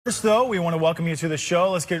First, though, we want to welcome you to the show.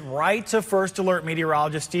 Let's get right to First Alert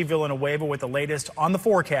meteorologist Steve Villanueva with the latest on the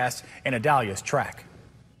forecast in Idalia's track.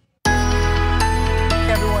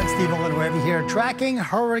 Hey everyone, Steve Villanueva here, tracking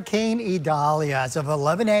Hurricane Idalia. As of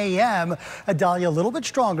 11 a.m., Idalia a little bit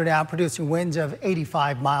stronger now, producing winds of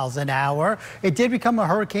 85 miles an hour. It did become a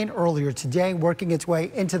hurricane earlier today, working its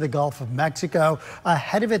way into the Gulf of Mexico.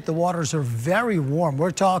 Ahead of it, the waters are very warm.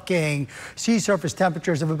 We're talking sea surface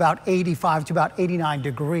temperatures of about 85 to about 89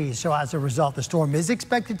 degrees. So as a result, the storm is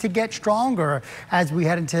expected to get stronger as we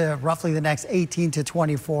head into roughly the next 18 to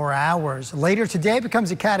 24 hours. Later today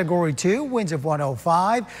becomes a Category 2, winds of 105.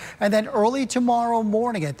 And then early tomorrow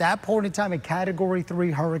morning, at that point in time, a Category 3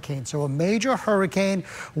 hurricane. So a major hurricane,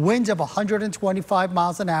 winds of 125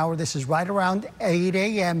 miles an hour. This is right around 8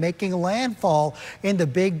 a.m., making landfall in the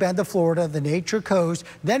Big Bend of Florida, the Nature Coast.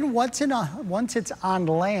 Then once it's on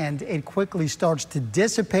land, it quickly starts to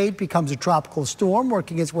dissipate, becomes a tropical storm,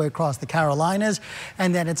 working its way across the Carolinas,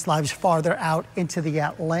 and then it slides farther out into the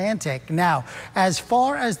Atlantic. Now, as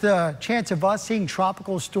far as the chance of us seeing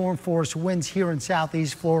tropical storm force winds here in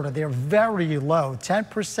Southeast Florida, they're very low,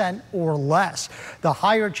 10% or less. The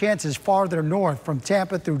higher chance is farther north from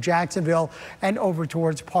Tampa through Jacksonville and over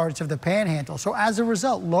towards parts of the Panhandle. So as a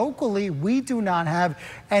result, locally, we do not have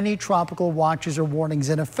any tropical watches or warnings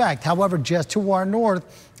in effect. However, just to our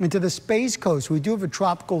north into the Space Coast, we do have a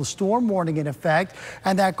tropical storm warning in effect,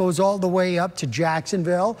 and that goes all the way up to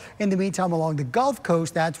Jacksonville. In the meantime, along the Gulf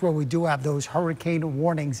Coast, that's where we do have those hurricane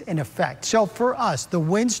warnings in effect. So for us, the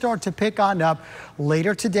winds start to pick on up.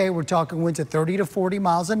 Later today, we're talking winds of 30 to 40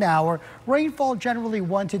 miles an hour. Rainfall generally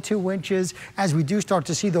 1 to 2 inches as we do start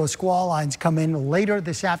to see those squall lines come in later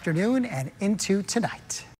this afternoon and into tonight.